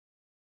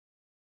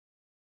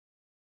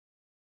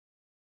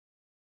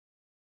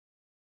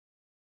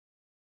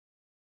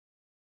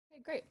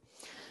Great.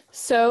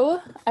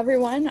 So,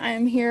 everyone,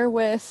 I'm here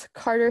with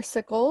Carter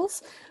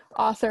Sickels,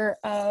 author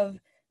of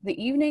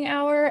The Evening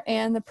Hour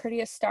and The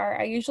Prettiest Star.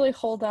 I usually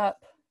hold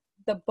up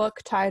the book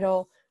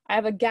title. I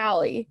have a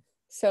galley,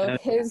 so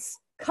his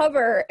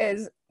cover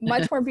is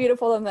much more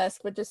beautiful than this,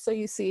 but just so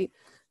you see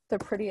The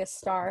Prettiest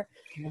Star.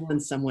 I have one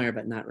somewhere,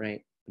 but not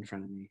right in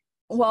front of me.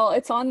 Well,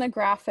 it's on the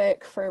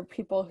graphic for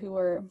people who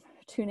are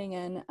tuning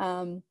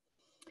in.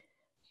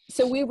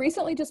 So we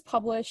recently just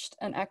published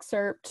an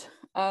excerpt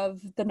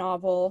of the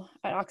novel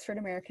at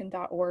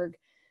oxfordamerican.org.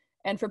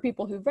 And for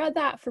people who've read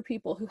that, for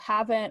people who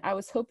haven't, I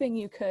was hoping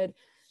you could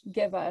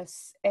give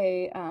us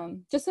a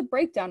just a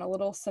breakdown, a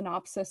little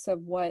synopsis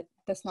of what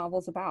this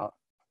novel's about.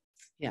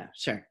 Yeah,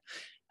 sure.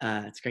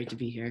 It's great to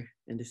be here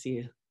and to see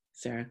you,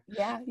 Sarah.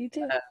 Yeah, you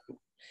too.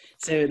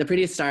 So The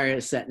Prettiest Star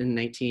is set in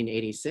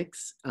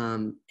 1986,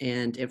 and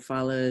it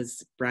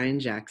follows Brian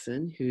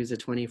Jackson, who's a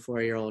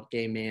 24-year-old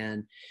gay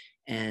man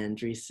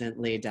and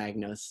recently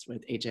diagnosed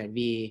with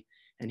HIV,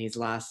 and he's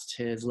lost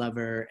his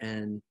lover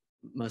and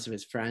most of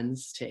his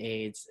friends to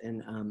AIDS,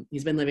 and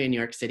he's been living in New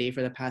York City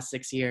for the past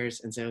 6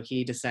 years, and so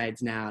he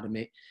decides now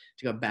to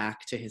go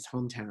back to his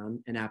hometown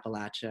in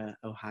Appalachia,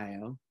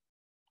 Ohio.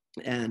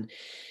 And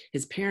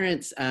his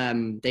parents,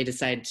 they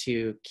decide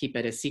to keep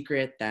it a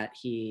secret that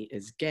he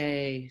is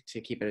gay,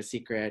 to keep it a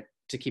secret,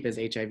 to keep his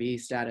HIV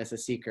status a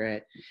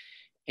secret.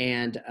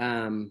 And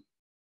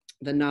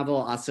the novel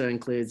also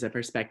includes the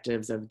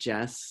perspectives of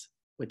Jess,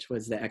 which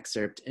was the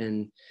excerpt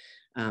in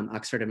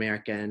Oxford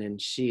American,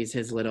 and she's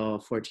his little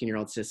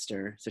 14-year-old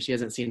sister. So she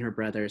hasn't seen her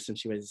brother since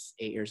she was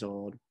 8 years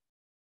old.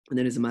 And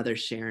then his mother,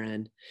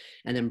 Sharon,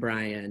 and then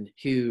Brian,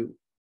 who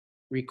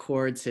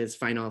records his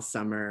final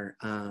summer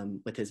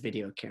with his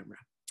video camera.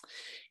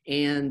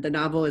 And the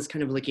novel is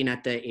kind of looking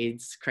at the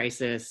AIDS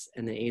crisis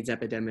and the AIDS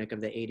epidemic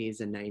of the 80s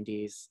and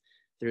 90s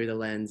through the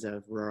lens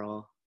of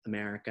rural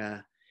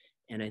America.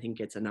 And I think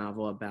it's a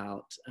novel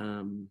about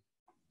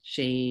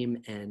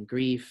shame and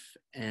grief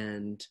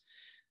and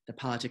the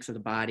politics of the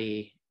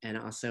body, and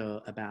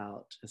also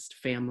about just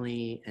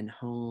family and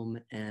home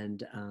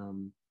and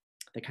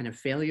the kind of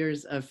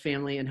failures of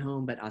family and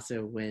home, but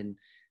also when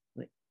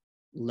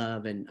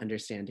love and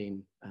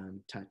understanding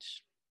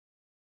touch.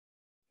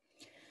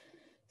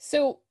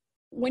 So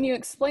when you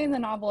explain the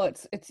novel,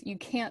 it's you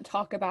can't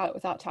talk about it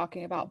without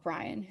talking about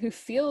Brian, who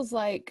feels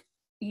like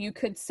you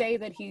could say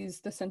that he's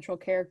the central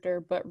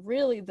character, but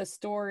really the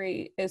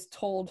story is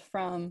told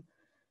from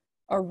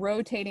a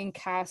rotating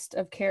cast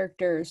of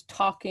characters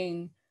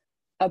talking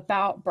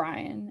about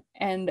Brian.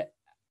 And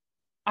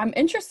I'm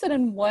interested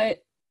in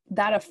what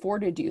that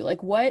afforded you, like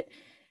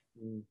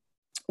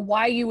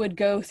why you would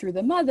go through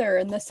the mother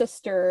and the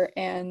sister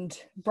and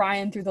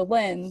Brian through the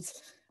lens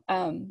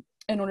in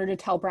order to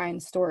tell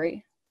Brian's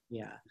story.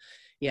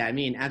 Yeah, I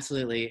mean,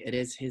 absolutely, it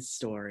is his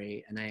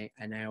story, and I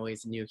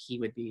always knew he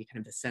would be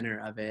kind of the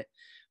center of it.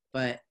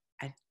 But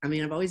I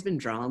mean, I've always been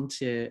drawn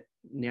to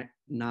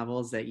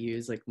novels that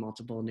use like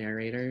multiple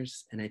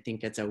narrators, and I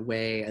think it's a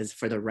way as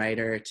for the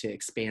writer to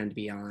expand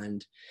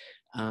beyond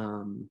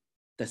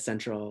the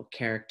central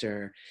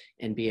character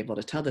and be able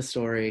to tell the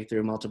story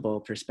through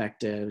multiple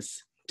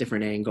perspectives,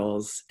 different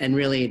angles, and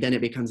really then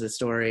it becomes a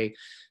story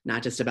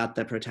not just about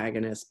the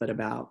protagonist, but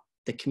about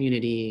the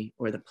community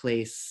or the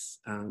place,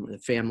 or the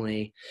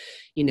family,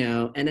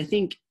 and I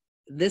think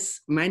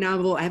my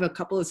novel, I have a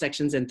couple of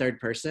sections in third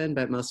person,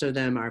 but most of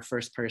them are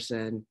first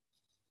person,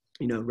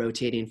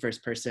 rotating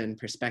first person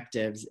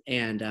perspectives.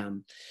 And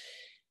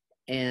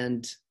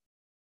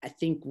I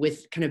think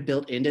with kind of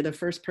built into the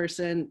first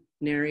person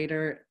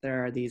narrator,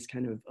 there are these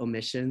kind of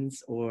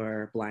omissions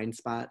or blind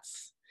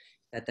spots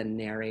that the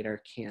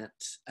narrator can't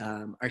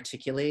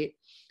articulate.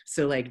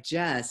 So like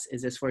Jess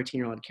is this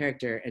 14-year-old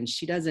character, and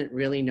she doesn't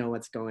really know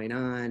what's going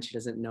on. She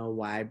doesn't know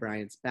why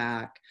Brian's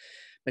back,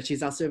 but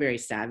she's also very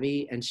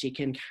savvy, and she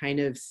can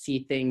kind of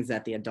see things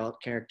that the adult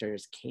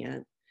characters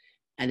can't.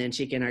 And then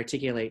she can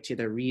articulate to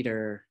the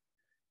reader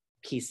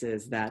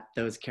pieces that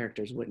those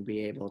characters wouldn't be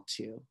able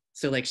to.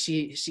 So like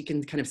she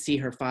can kind of see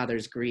her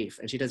father's grief,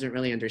 and she doesn't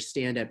really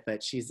understand it,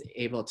 but she's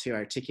able to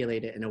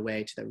articulate it in a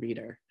way to the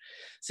reader.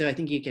 So I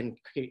think you can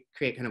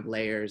create kind of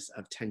layers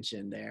of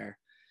tension there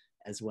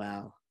as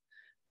well.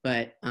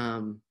 But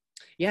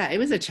yeah, it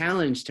was a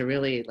challenge to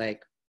really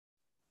like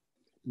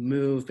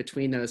move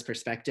between those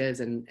perspectives.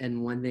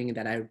 And one thing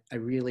that I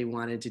really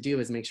wanted to do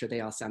was make sure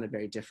they all sounded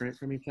very different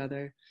from each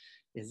other.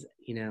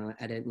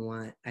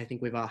 I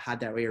think we've all had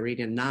that where you're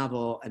reading a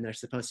novel and there's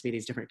supposed to be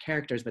these different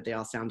characters, but they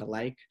all sound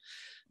alike.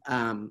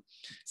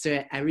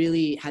 So I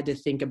really had to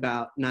think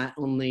about not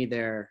only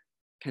their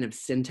kind of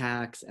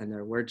syntax and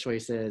their word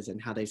choices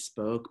and how they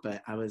spoke,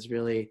 but I was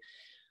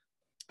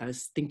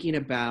thinking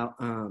about,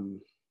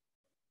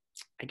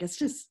 I guess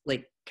just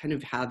like kind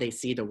of how they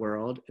see the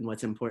world and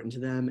what's important to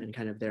them and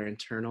kind of their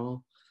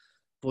internal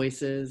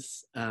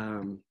voices,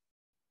 and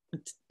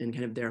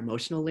kind of their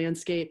emotional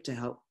landscape to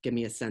help give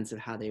me a sense of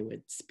how they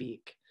would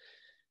speak.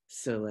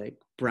 So like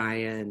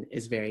Brian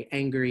is very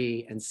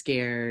angry and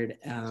scared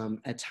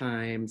at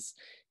times,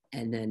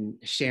 And then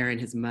Sharon,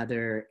 his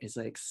mother, is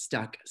like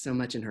stuck so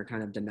much in her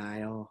kind of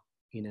denial,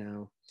 you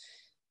know.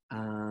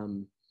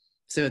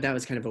 So that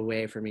was kind of a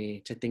way for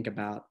me to think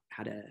about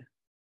how to,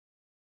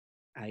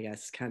 I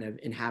guess, kind of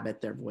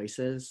inhabit their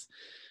voices.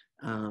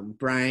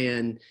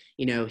 Brian,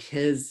 you know,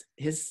 his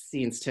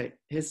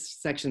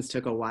sections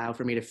took a while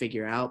for me to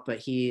figure out, but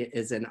he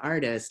is an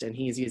artist and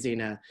he's using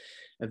a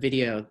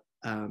video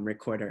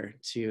recorder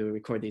to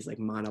record these like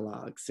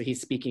monologues. So he's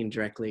speaking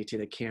directly to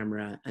the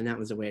camera, and that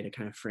was a way to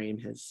kind of frame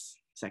his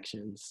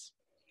sections.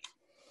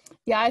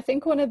 Yeah, I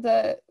think one of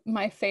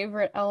my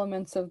favorite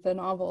elements of the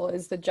novel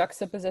is the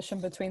juxtaposition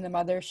between the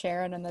mother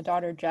Sharon and the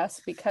daughter Jess,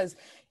 because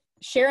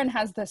Sharon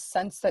has this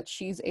sense that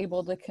she's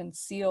able to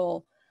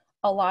conceal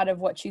a lot of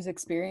what she's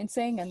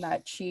experiencing and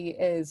that she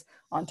is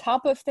on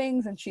top of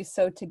things and she's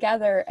so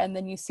together. And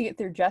then you see it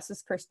through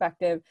Jess's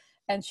perspective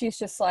and she's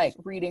just like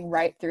reading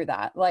right through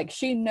that. Like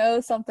she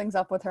knows something's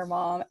up with her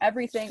mom,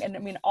 everything. And I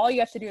mean, all you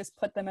have to do is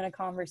put them in a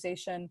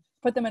conversation,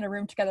 put them in a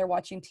room together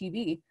watching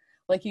TV,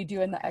 like you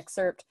do in the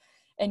excerpt.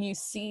 And you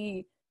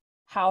see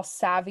how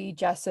savvy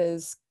Jess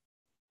is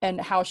and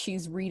how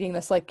she's reading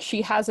this. Like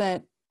she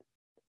hasn't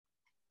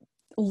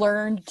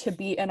learned to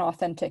be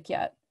inauthentic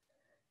yet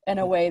in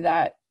a way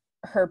that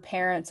her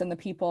parents and the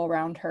people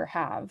around her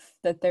have,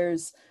 that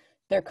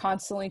they're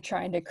constantly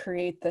trying to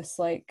create this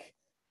like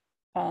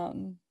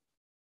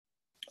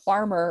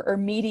armor or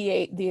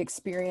mediate the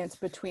experience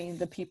between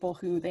the people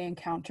who they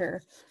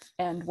encounter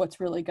and what's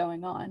really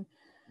going on.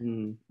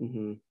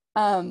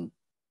 Mm-hmm.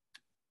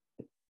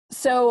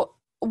 So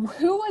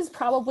who was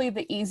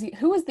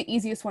the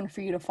easiest one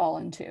for you to fall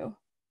into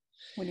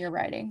when you're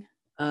writing?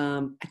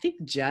 I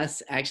think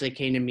Jess actually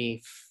came to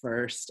me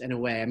first in a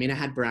way. I mean, I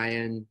had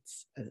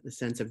the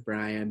sense of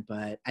Brian,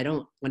 but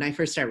when I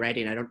first start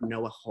writing, I don't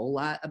know a whole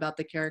lot about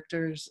the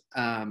characters.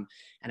 And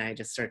I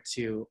just start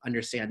to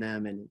understand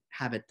them and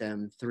habit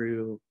them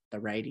through the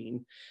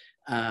writing.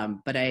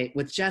 But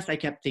with Jess, I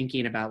kept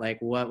thinking about like,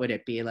 what would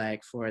it be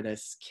like for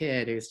this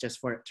kid who's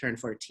just turned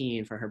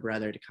 14 for her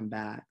brother to come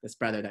back, this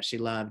brother that she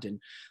loved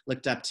and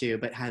looked up to,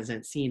 but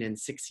hasn't seen in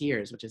 6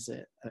 years, which is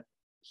a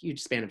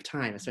huge span of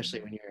time, especially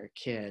when you're a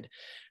kid.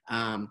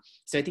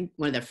 So I think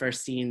one of the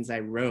first scenes I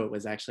wrote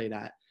was actually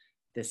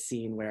this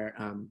scene where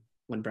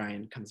when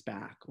Brian comes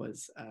back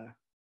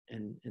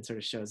and sort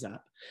of shows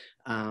up.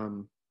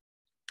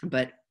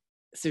 But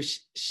so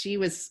she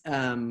was,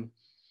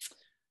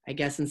 I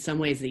guess in some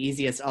ways the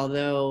easiest,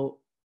 although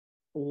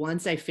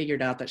once I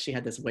figured out that she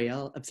had this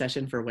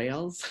obsession for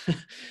whales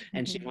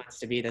and she wants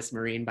to be this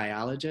marine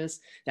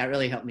biologist, that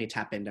really helped me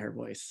tap into her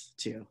voice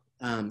too.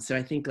 So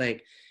I think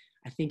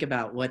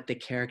about what the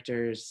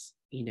characters,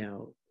 you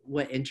know,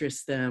 what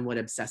interests them, what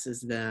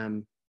obsesses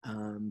them,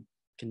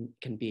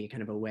 can be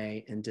kind of a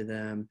way into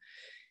them.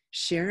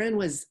 Sharon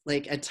was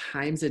like at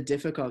times a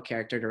difficult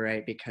character to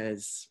write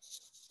because,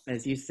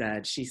 as you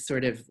said, she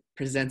sort of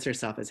presents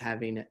herself as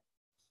having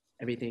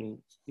everything.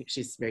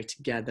 She's very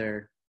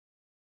together.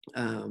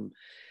 And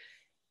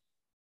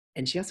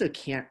she also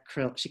can't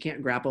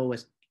grapple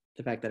with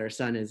the fact that her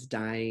son is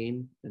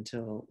dying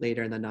until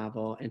later in the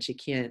novel, and she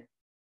can't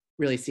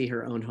really see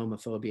her own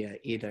homophobia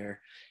either.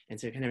 And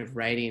so kind of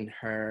writing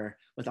her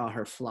with all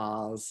her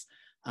flaws,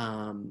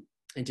 and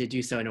to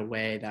do so in a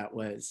way that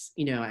was,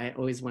 you know, I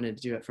always wanted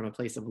to do it from a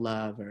place of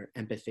love or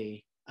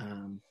empathy.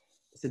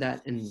 So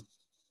that in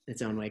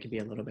its own way could be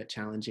a little bit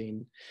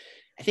challenging.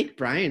 I think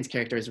Brian's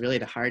character is really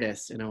the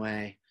hardest in a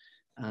way.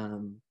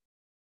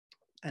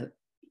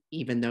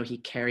 Even though he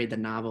carried the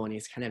novel and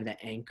he's kind of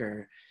the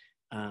anchor,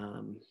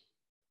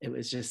 it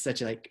was just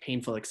such a like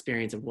painful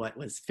experience of what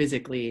was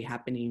physically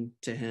happening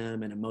to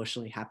him and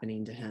emotionally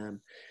happening to him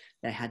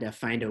that I had to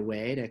find a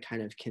way to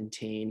kind of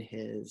contain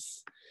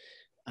his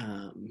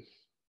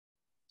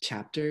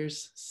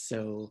chapters.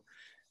 So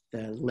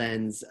the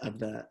lens of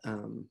the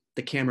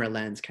camera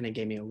lens kind of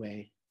gave me a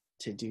way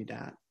to do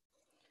that.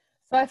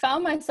 So I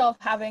found myself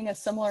having a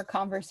similar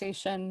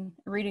conversation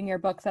reading your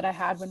book that I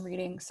had when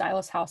reading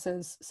Silas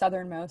House's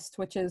Southernmost,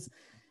 which is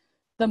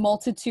the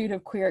multitude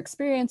of queer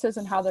experiences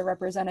and how they're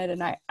represented.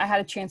 And I had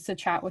a chance to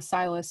chat with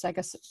Silas, I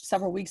guess,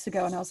 several weeks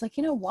ago. And I was like,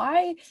 you know,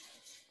 why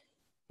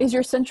is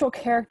your central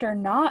character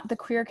not the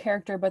queer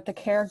character, but the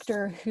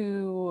character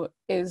who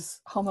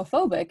is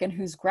homophobic and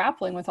who's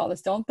grappling with all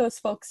this? Don't those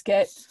folks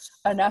get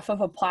enough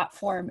of a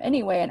platform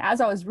anyway? And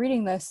as I was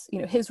reading this, you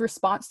know, his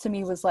response to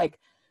me was like,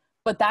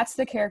 but that's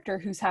the character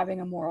who's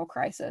having a moral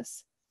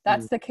crisis.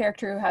 That's the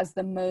character who has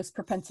the most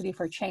propensity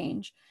for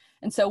change.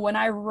 And so when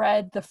I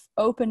read the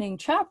opening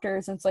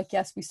chapters, it's like,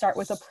 yes, we start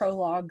with a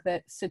prologue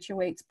that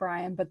situates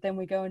Brian, but then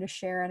we go into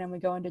Sharon and we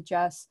go into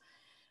Jess.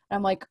 And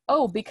I'm like,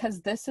 oh,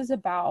 because this is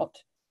about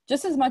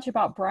just as much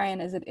about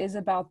Brian as it is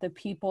about the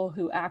people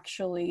who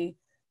actually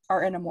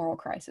are in a moral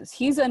crisis.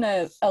 He's in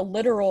a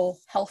literal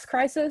health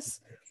crisis,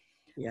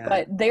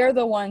 but they're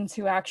the ones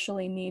who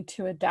actually need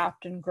to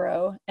adapt and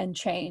grow and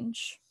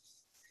change.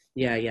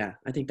 Yeah.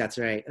 I think that's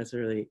right. That's a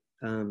really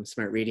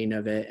smart reading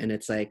of it. And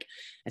it's like,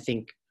 I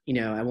think, you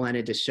know, I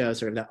wanted to show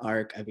sort of the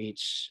arc of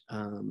each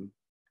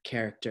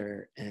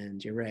character.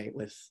 And you're right,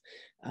 with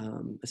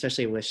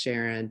especially with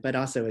Sharon, but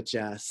also with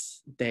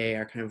Jess, they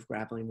are kind of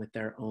grappling with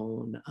their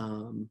own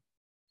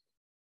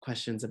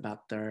questions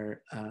about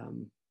their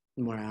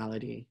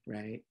morality,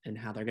 right? And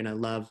how they're going to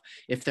love,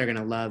 if they're going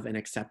to love and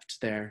accept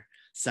their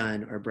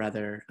son or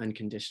brother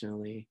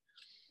unconditionally.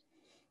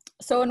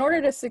 So in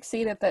order to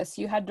succeed at this,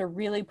 you had to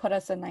really put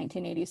us in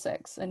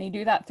 1986, and you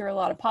do that through a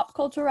lot of pop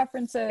culture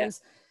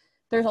references. Yeah.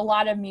 There's a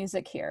lot of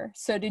music here.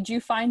 So did you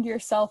find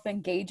yourself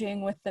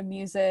engaging with the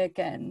music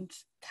and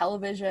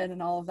television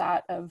and all of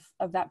that of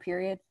that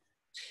period?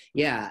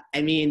 Yeah,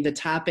 I mean, the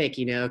topic,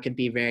 you know, could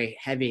be very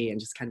heavy and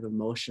just kind of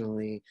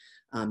emotionally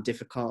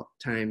difficult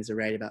times to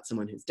write about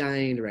someone who's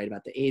dying, to write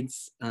about the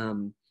AIDS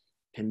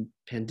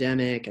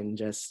pandemic, and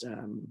just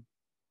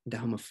the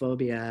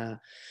homophobia.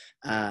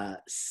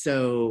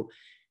 So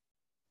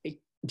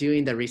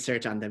doing the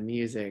research on the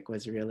music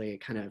was really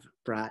kind of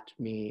brought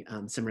me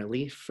some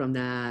relief from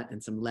that,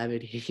 and some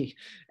levity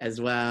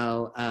as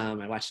well.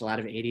 I watched a lot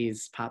of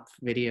 80s pop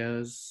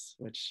videos,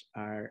 which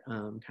are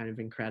kind of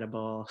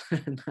incredible.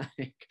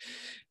 Like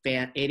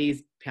 80s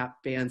pop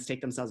bands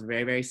take themselves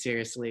very, very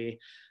seriously.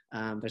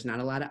 There's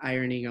not a lot of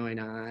irony going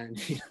on.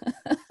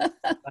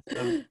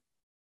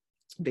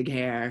 Big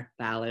hair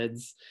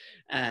ballads,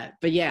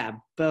 but yeah,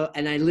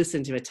 and I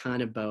listened to a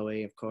ton of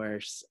Bowie, of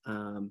course,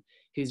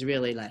 who's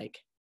really like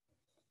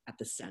at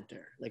the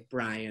center. Like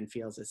Brian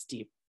feels this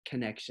deep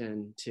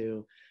connection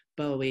to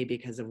Bowie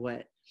because of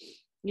what,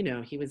 you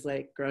know, he was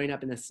like growing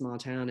up in this small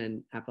town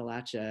in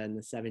Appalachia in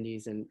the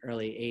 70s and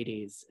early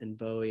 80s, and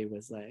Bowie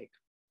was like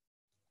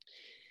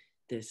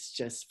this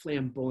just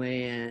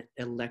flamboyant,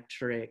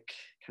 electric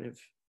kind of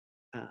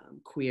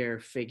queer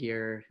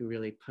figure who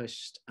really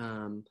pushed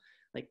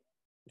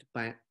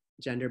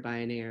gender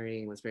binary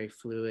and was very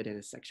fluid in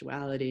his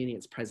sexuality and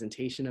his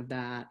presentation of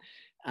that.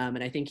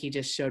 And I think he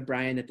just showed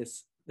Brian that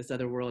this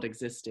other world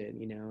existed,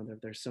 you know,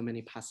 there's so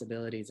many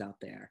possibilities out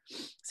there.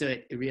 So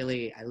it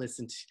really,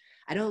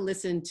 I don't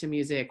listen to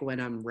music when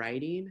I'm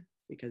writing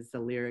because the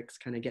lyrics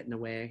kind of get in the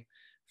way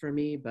for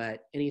me.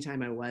 But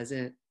anytime I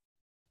wasn't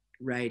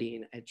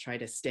writing, I try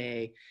to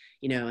stay,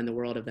 you know, in the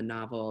world of the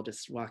novel,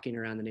 just walking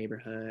around the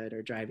neighborhood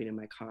or driving in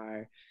my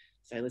car.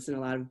 So I listen to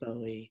a lot of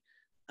Bowie.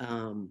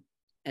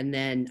 And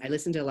then I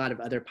listen to a lot of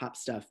other pop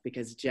stuff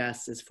because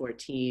Jess is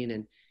 14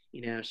 and,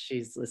 you know,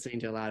 she's listening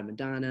to a lot of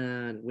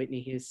Madonna and Whitney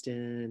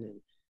Houston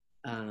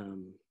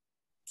and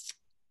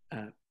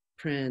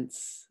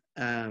Prince.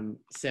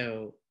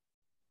 So,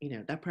 you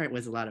know, that part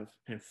was a lot of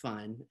kind of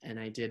fun. And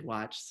I did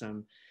watch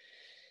some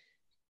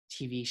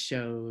TV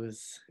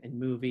shows and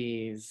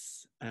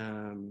movies,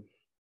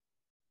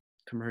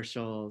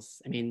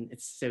 commercials. I mean,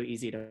 it's so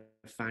easy to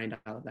find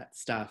all of that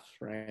stuff,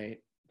 right?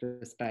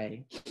 Just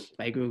by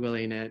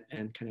Googling it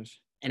and kind of,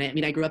 and I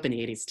mean, I grew up in the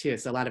 80s too,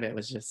 so a lot of it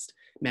was just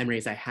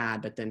memories I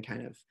had, but then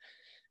kind of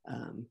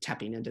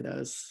tapping into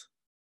those.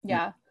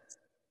 Yeah.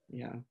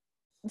 Yeah.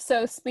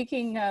 So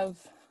speaking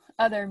of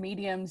other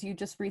mediums, you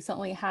just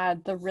recently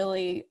had the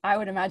really, I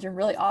would imagine,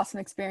 really awesome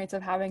experience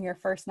of having your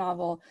first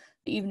novel,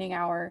 The Evening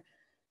Hour,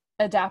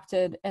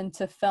 adapted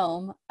into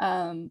film.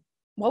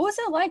 What was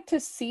it like to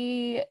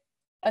see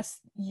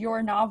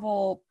your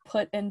novel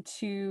put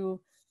into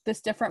this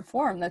different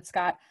form that's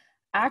got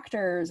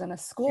actors and a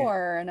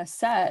score and a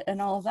set and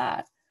all of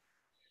that?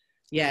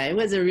 Yeah, it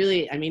was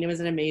it was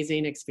an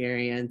amazing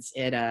experience.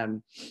 It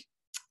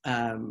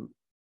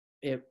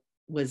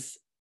was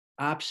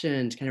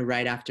optioned kind of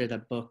right after the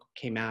book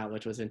came out,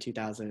 which was in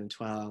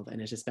 2012,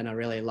 and it's just been a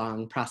really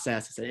long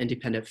process. It's an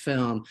independent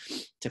film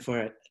for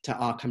it to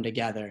all come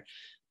together.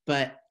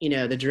 But, you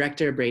know, the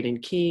director, Braden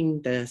King,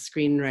 the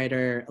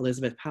screenwriter,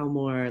 Elizabeth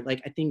Palmore,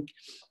 like, I think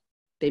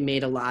they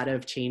made a lot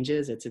of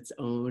changes. It's its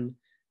own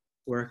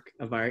work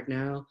of art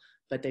now,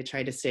 but they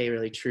tried to stay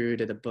really true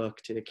to the book,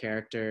 to the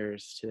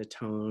characters, to the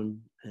tone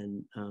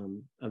and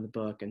of the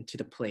book, and to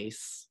the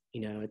place.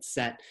 You know,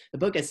 the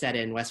book is set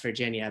in West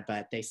Virginia,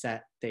 but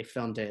they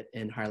filmed it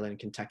in Harlan,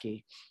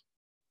 Kentucky.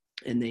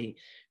 And they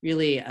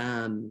really,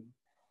 I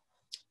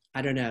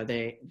don't know,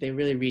 they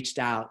really reached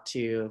out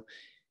to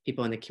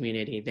people in the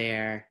community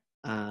there.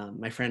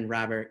 My friend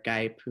Robert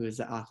Geip, who is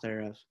the author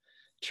of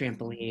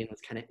Trampoline,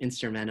 was kind of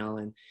instrumental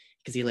in,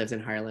 because he lives in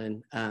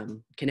Harlan,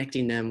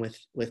 connecting them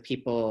with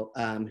people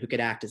who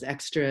could act as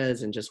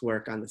extras and just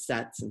work on the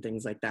sets and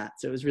things like that.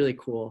 So it was really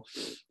cool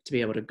to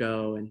be able to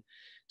go and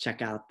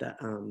check out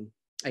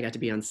I got to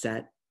be on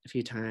set a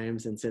few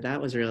times. And so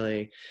that was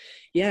really,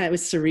 yeah, it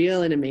was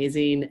surreal and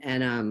amazing.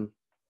 And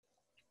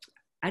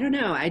I don't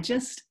know, I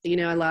just, you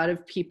know, a lot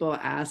of people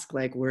ask,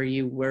 like, were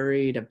you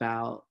worried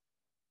about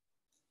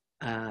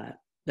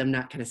them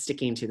not kind of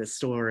sticking to the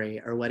story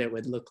or what it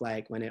would look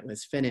like when it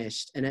was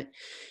finished? And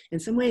in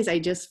some ways, I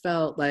just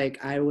felt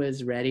like I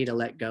was ready to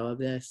let go of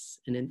this.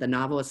 And the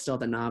novel is still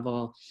the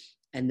novel.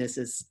 And this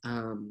is,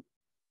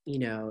 you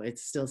know,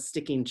 it's still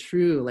sticking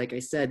true, like I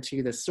said,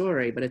 to the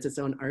story, but it's its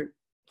own art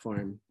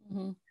form.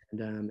 Mm-hmm.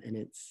 And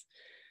it's,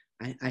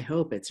 I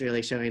hope it's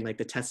really showing like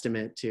the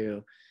testament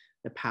to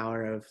the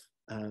power of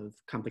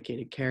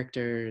complicated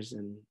characters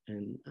and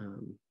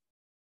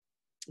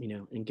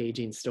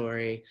engaging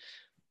story.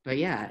 But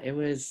yeah,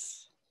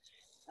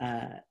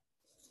 uh,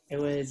 it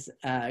was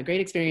a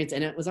great experience.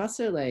 And it was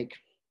also like,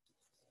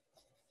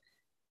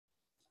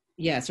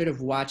 yeah, sort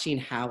of watching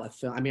how a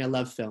film, I mean, I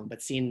love film,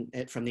 but seeing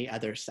it from the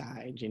other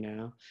side,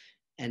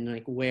 and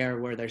like where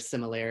were there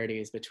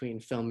similarities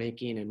between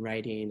filmmaking and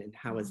writing, and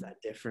how is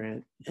that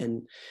different?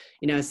 And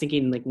I was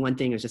thinking like one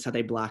thing is just how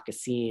they block a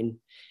scene,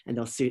 and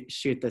they'll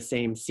shoot the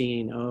same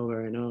scene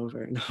over and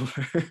over and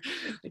over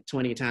like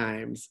 20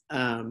 times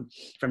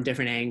from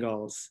different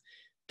angles.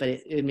 But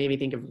it made me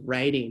think of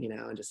writing,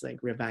 and just like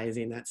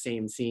revising that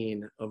same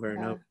scene over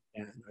and over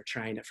again, or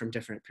trying it from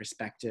different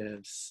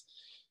perspectives.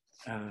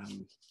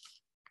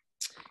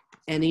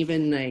 And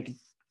even like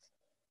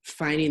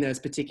finding those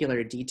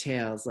particular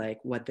details, like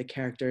what the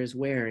character is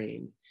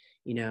wearing,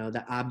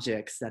 the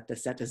objects that the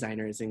set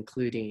designer is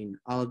including,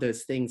 all of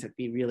those things that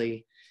be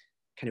really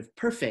kind of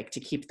perfect to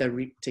keep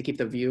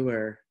the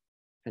viewer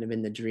kind of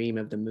in the dream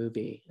of the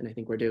movie. And I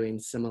think we're doing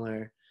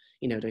similar,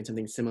 doing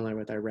something similar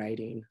with our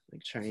writing,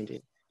 like trying to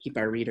keep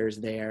our readers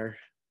there.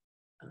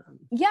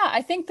 Yeah,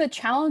 I think the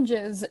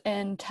challenges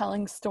in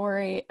telling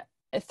story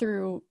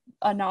through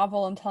a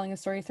novel and telling a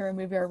story through a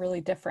movie are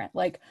really different.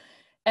 Like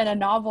in a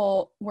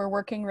novel, we're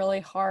working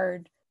really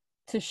hard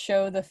to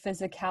show the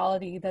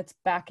physicality that's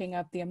backing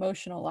up the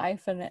emotional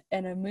life, and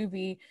in a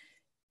movie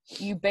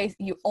you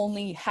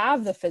only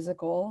have the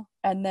physical,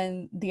 and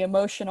then the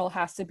emotional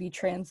has to be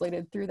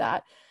translated through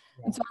that.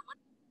 Yeah. And so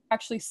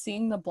actually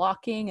seeing the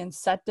blocking and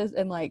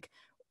and like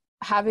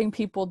having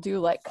people do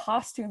like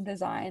costume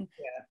design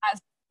has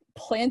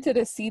planted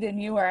a seed in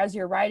you, or as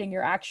you're writing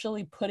you're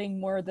actually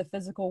putting more of the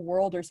physical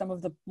world or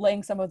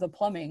laying some of the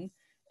plumbing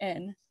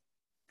in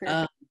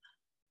for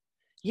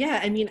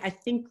yeah, I mean, I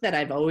think that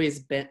I've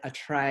always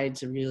tried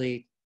to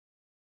really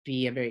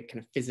be a very kind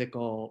of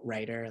physical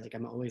writer. Like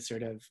I'm always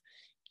sort of,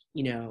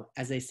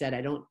 as I said,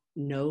 I don't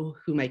know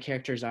who my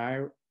characters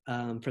are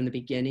from the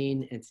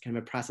beginning. It's kind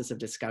of a process of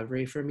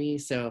discovery for me.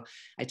 So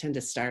I tend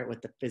to start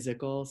with the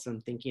physical. So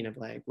I'm thinking of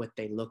like what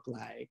they look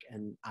like,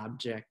 and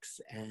objects,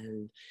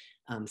 and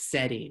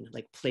setting,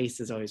 like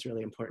place is always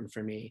really important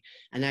for me.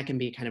 And that can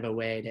be kind of a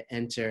way to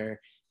enter.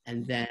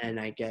 And then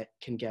I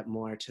can get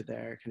more to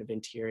their kind of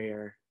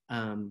interior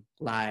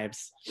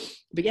lives.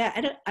 But yeah,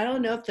 I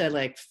don't know if the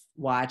like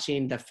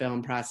watching the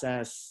film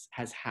process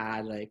has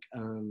had like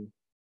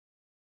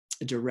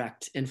a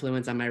direct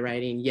influence on my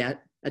writing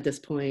yet at this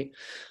point.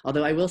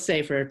 Although I will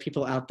say, for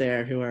people out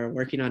there who are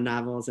working on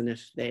novels, and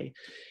if they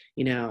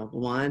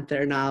want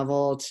their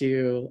novel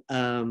to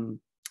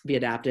be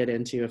adapted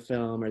into a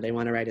film, or they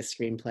want to write a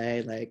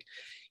screenplay, like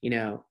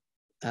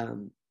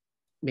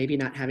maybe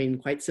not having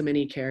quite so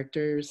many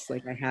characters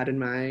like I had in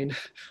mind,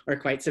 or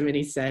quite so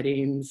many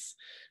settings.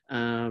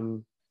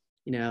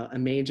 A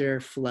major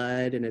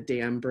flood and a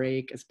dam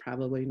break is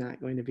probably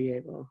not going to be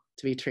able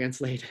to be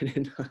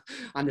translated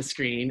on the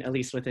screen, at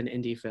least with an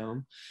indie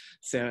film.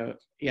 So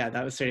yeah,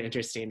 that was sort of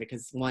interesting,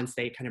 because once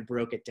they kind of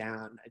broke it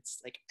down,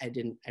 it's like I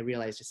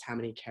realized just how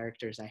many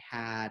characters I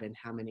had and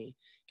how many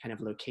kind of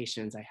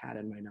locations I had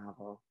in my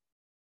novel.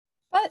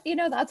 But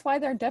that's why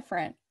they're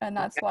different, and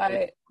that's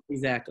why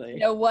exactly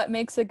what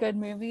makes a good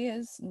movie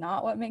is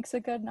not what makes a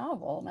good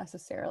novel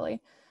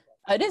necessarily.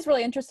 It is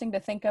really interesting to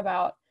think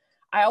about.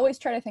 I always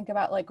try to think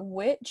about like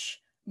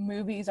which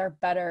movies are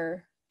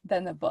better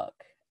than the book,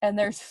 and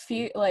there's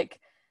few,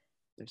 like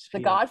The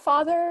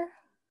Godfather.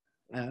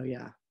 Oh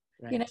yeah,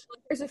 right.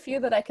 There's a few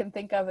that I can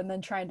think of, and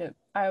then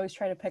I always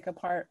try to pick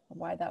apart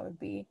why that would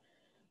be.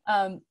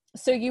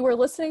 So you were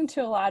listening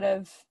to a lot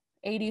of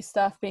 80s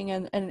stuff, being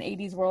in an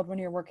 80s world when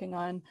you're working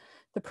on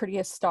The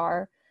Prettiest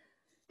Star.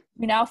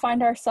 We now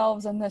find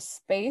ourselves in this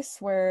space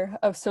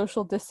of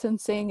social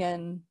distancing,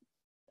 and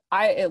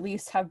I at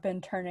least have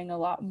been turning a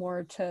lot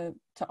more to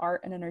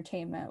art and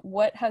entertainment.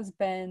 What have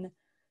been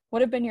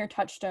your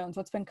touchstones?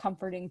 What's been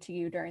comforting to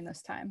you during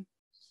this time?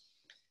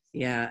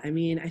 Yeah, I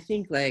mean, I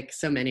think like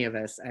so many of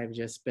us, I've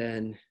just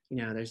been,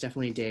 there's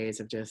definitely days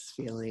of just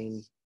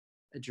feeling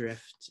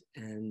adrift,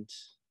 and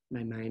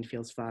my mind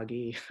feels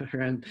foggy,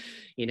 or I'm,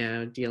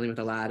 dealing with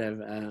a lot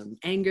of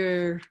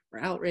anger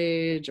or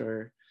outrage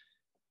or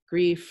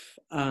grief.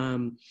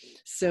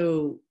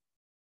 So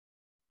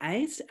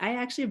I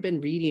actually have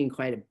been reading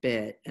quite a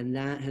bit, and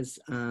that has,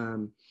 I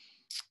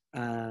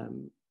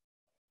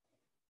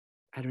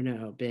don't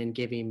know, been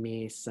giving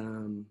me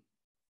some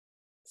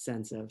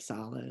sense of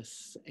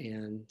solace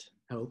and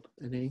hope,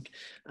 I think.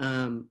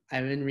 I've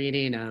been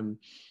reading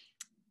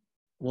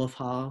Wolf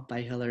Hall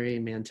by Hilary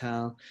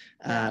Mantel.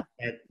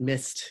 It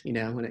missed,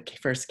 when it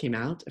first came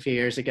out a few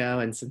years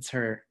ago, and since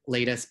her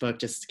latest book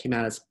just came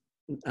out as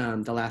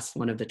the last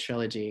one of the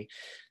trilogy,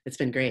 it's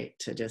been great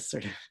to just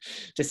sort of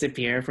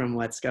disappear from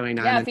what's going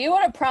on. Yeah, if you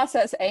want to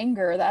process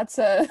anger, that's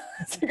a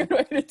good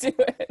way to do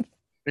it.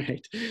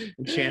 Right.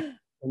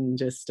 And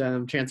just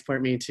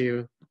transport me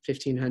to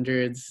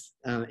 1500s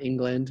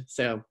England.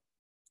 So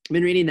I've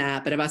been reading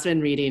that, but I've also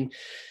been reading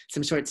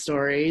some short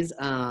stories.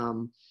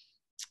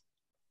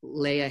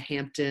 Leah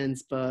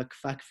Hampton's book,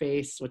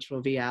 Fuckface, which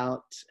will be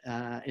out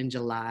in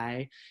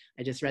July.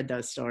 I just read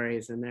those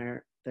stories, and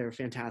they're They're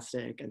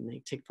fantastic, and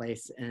they take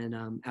place in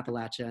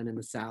Appalachia and in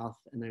the South,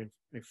 and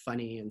they're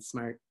funny and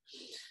smart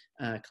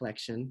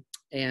collection.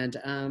 And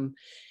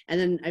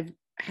then I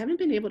haven't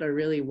been able to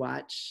really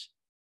watch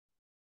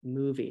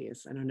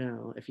movies. I don't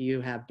know if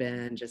you have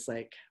been, just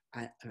like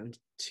I'm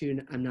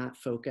not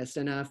focused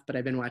enough, but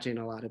I've been watching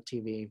a lot of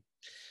TV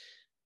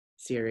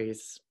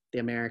series. The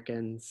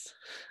Americans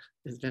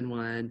has been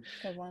one.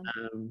 Good one.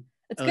 Um,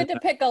 It's oh, good to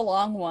pick a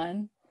long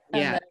one.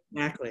 yeah,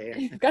 exactly.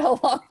 You've got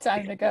a long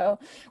time to go.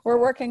 We're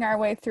working our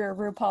way through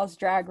RuPaul's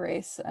Drag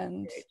Race,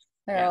 and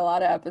there are a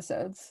lot of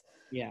episodes.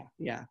 Yeah,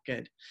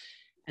 good.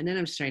 And then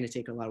I'm just trying to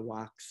take a lot of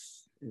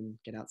walks and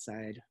get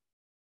outside.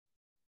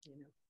 You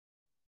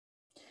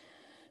know.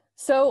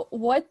 So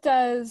what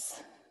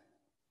does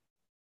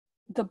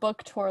the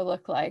book tour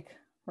look like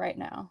right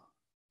now?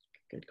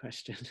 Good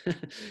question.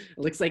 It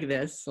looks like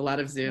this, a lot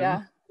of Zoom.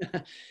 Yeah.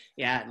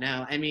 Yeah,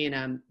 no, I mean,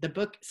 the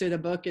book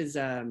is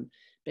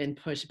been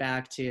pushed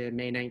back to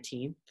May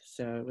 19th.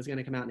 So it was going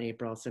to come out in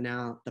April. So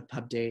now the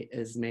pub date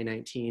is May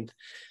 19th.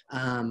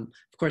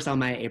 Of course, all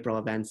my April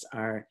events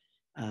are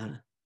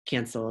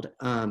canceled,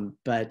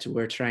 but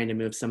we're trying to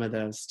move some of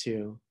those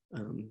to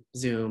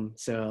Zoom.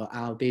 So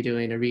I'll be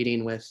doing a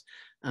reading with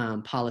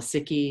Paula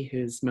Sickey,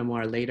 whose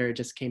memoir Later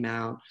just came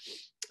out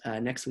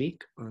next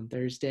week on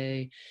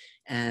Thursday.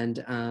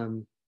 And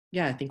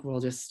I think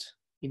we'll just,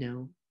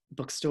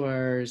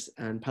 bookstores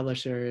and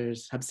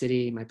publishers, Hub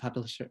City, my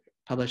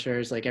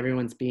publishers, like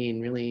everyone's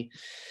being really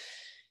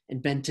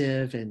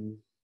inventive and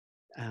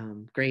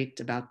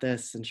great about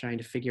this, and trying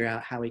to figure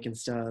out how we can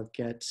still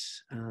get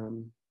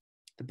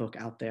the book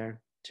out there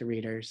to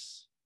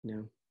readers.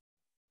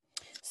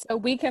 So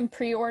we can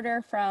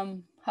pre-order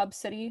from Hub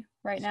City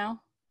right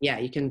now? Yeah,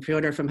 you can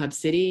pre-order from Hub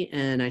City,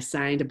 and I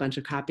signed a bunch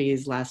of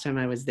copies last time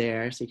I was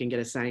there, so you can get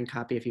a signed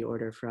copy if you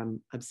order from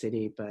Hub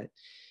City. But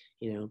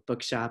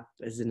Bookshop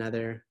is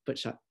another,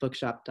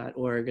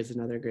 bookshop.org is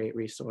another great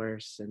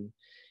resource. And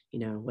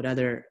what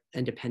other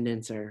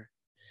independents are,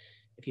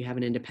 if you have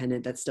an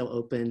independent that's still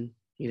open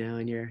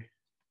in your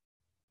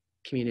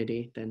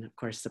community, then of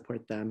course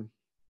support them.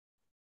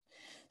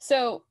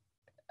 So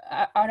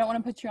I don't want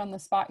to put you on the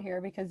spot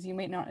here, because you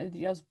may not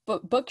know,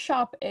 but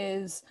Bookshop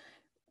is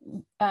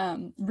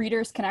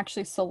readers can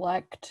actually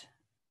select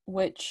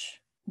which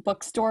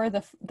bookstore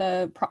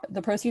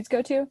the proceeds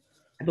go to.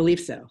 I believe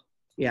so.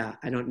 Yeah,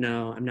 I don't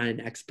know. I'm not an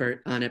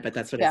expert on it, but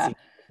that's what it seems.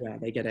 Yeah,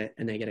 they get it,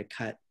 and they get a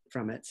cut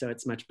from it. So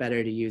it's much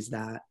better to use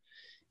that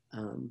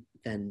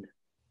than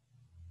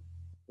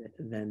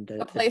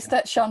the place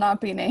that shall not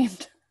be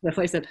named. The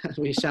place that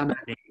we shall not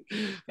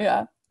name.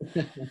 Yeah.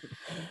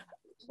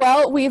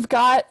 Well, we've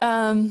got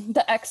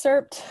the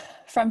excerpt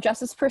from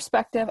Justice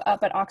Perspective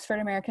up at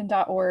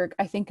oxfordamerican.org.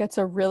 I think it's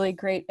a really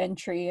great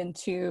entry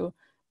into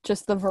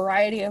just the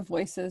variety of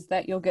voices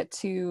that you'll get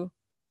to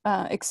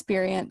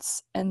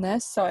experience in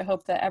this. So I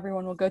hope that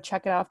everyone will go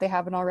check it out if they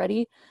haven't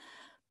already.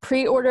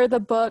 Pre-order the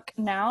book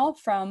now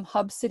from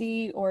Hub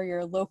City or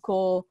your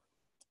local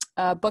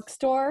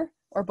bookstore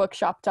or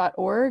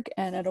bookshop.org,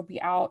 and it'll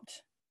be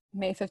out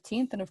May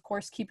 15th. And of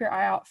course, keep your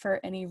eye out for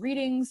any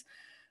readings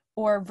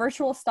or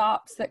virtual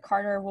stops that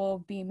Carter will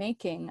be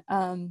making.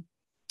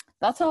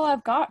 That's all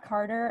I've got,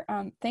 Carter.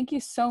 Thank you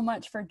so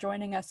much for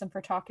joining us and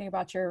for talking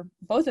about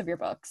both of your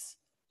books.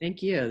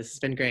 Thank you. This has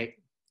been great.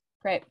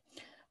 Great.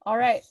 All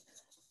right.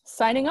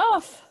 Signing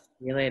off.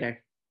 See you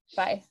later.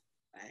 Bye.